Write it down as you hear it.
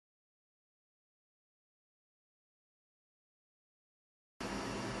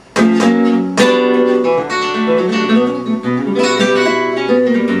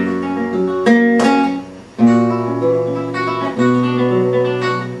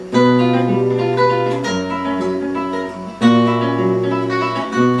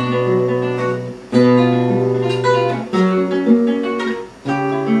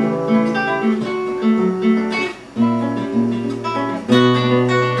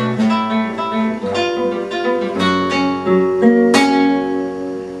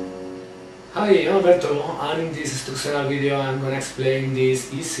instructional video I'm going to explain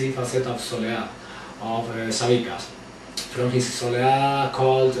this easy facet of Soleá, of Sabicas, from his Soleá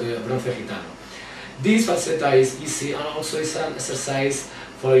called Bronce gitano. This facet is easy and also is an exercise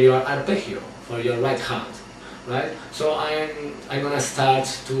for your arpeggio, for your right hand, right? So I'm going to start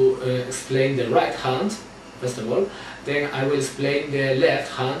to explain the right hand, first of all, then I will explain the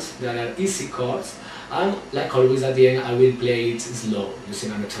left hand. There are easy chords, and like always at the end I will play it slow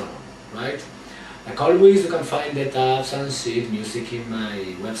using a metronome, right? Like always, you can find the tabs and sheet music in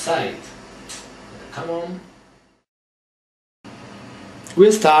my website. Come on.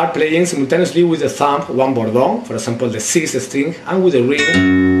 We'll start playing simultaneously with the thumb one bourdon, for example the sixth string, and with the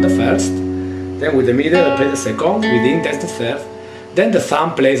ring the first. Then with the middle I play the second, with the index the third. Then the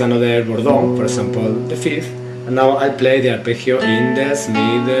thumb plays another bourdon, for example the fifth. And now I play the arpeggio index,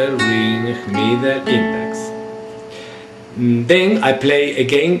 middle, ring, middle, index. Then I play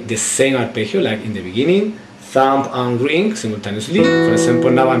again the same arpeggio like in the beginning, thumb and ring simultaneously. For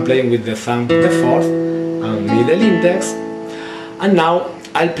example, now I'm playing with the thumb the fourth and middle index. And now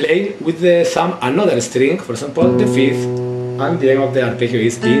I'll play with the thumb another string, for example the fifth, and the end of the arpeggio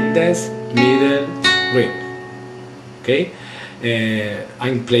is index, middle, ring. Okay?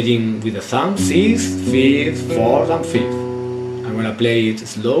 I'm playing with the thumb sixth, fifth, fourth and fifth. I'm gonna play it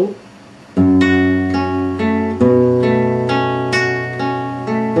slow.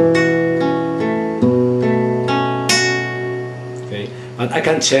 But I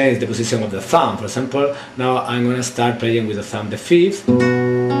can change the position of the thumb. For example, now I'm going to start playing with the thumb the fifth,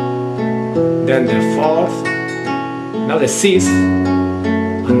 then the fourth, now the sixth,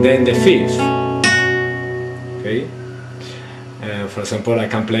 and then the fifth. Okay. For example, I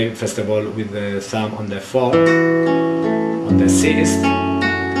can play first of all with the thumb on the fourth, on the sixth,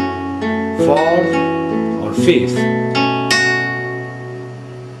 fourth, or fifth.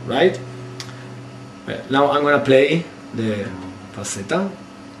 Right? Now I'm going to play the faceta.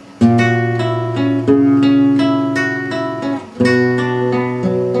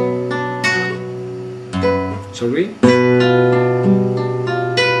 Sorry.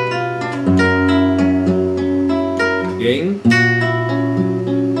 Again.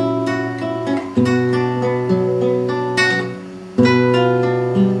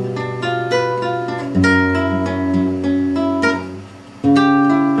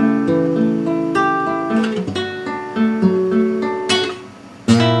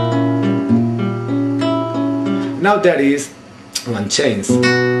 Now there is one change.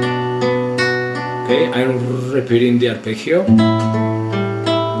 Okay, I'm repeating the arpeggio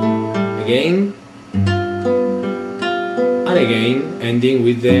again and again, ending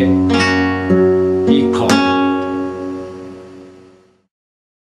with the E chord.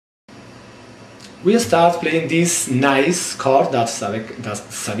 We start playing this nice chord that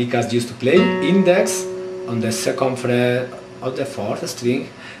Sabicas used to play. Index on the second fret of the fourth string,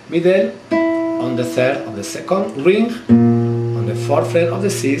 middle on the third of the second, ring on the fourth fret of the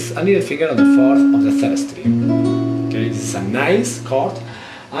sixth, and little finger on the fourth of the third string. Okay, this is a nice chord,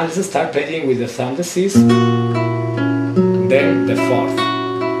 and let's start playing with the thumb the sixth, then the fourth.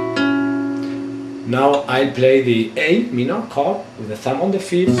 Now I'll play the A minor chord with the thumb on the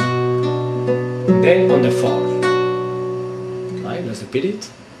fifth, then on the fourth. Right, let's repeat it.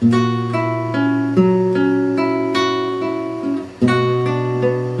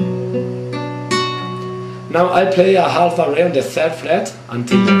 Now I play a half array on the third fret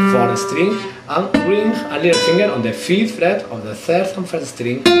until the fourth string, and ring and little finger on the fifth fret of the third and first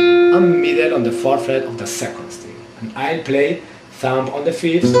string, and middle on the fourth fret of the second string. And I'll play thumb on the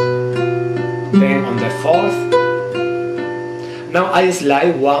fifth, then on the fourth. Now I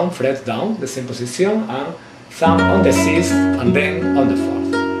slide one fret down, the same position, and thumb on the sixth, and then on the fourth.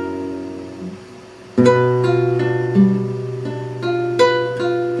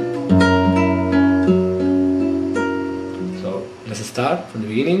 Let's start from the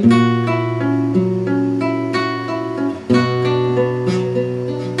beginning.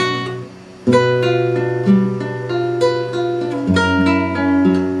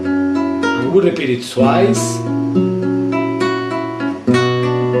 And we'll repeat it twice.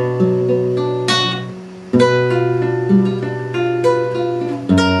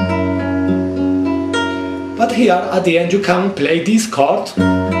 But here at the end you can play this chord,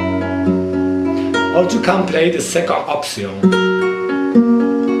 or you can play the second option.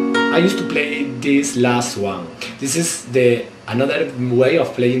 I used to play this last one. This is another way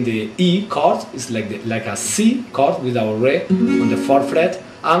of playing the E chord. It's like a C chord with our re on the fourth fret,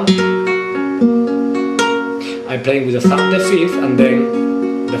 and I'm playing with the thumb the fifth and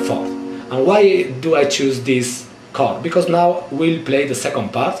then the fourth. And why do I choose this chord? Because now we'll play the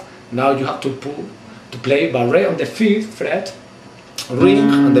second part. Now you have to to play barré on the 5th fret, ring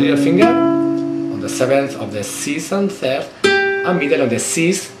on the little finger on the 7th of the 6th and 3rd, and middle on the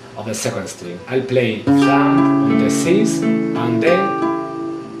 6th of the 2nd string. I'll play thumb on the 6th and then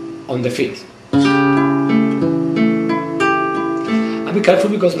on the 5th. And be careful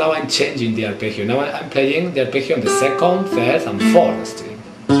because now I'm changing the arpeggio. Now I'm playing the arpeggio on the 2nd, 3rd and 4th string.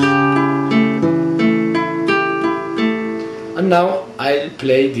 And now I'll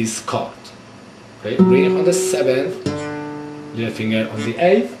play this chord. Okay? Ring on the 7th, little finger on the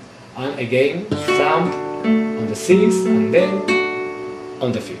 8th, and again thumb on the 6th and then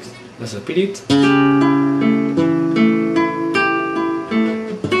on the 5th. Let's repeat it.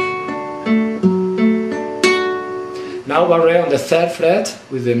 Now barré on the 3rd fret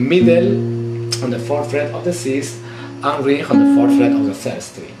with the middle on the 4th fret of the 6th and ring on the 4th fret of the 3rd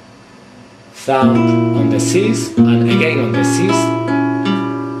string. Thumb on the 6th and again on the 6th,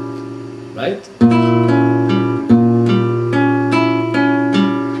 right?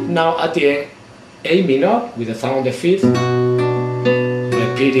 Now at the end, A minor with the thumb on the 5th,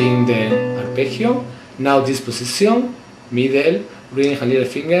 repeating the arpeggio. Now this position, middle, ring and little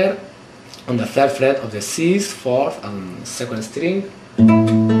finger on the 3rd fret of the 6th, 4th and 2nd string.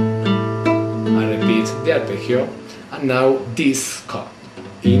 I repeat the arpeggio. And now this chord.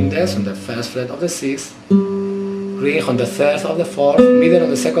 Index on the 1st fret of the 6th, ring on the 3rd of the 4th, middle on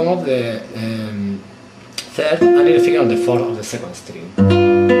the 2nd of the 3rd, and little finger on the 4th of the 2nd string.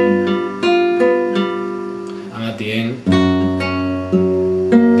 And at the end,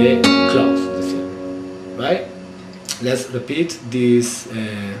 the close the theme. Right? Let's repeat this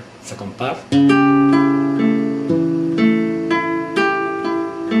second part.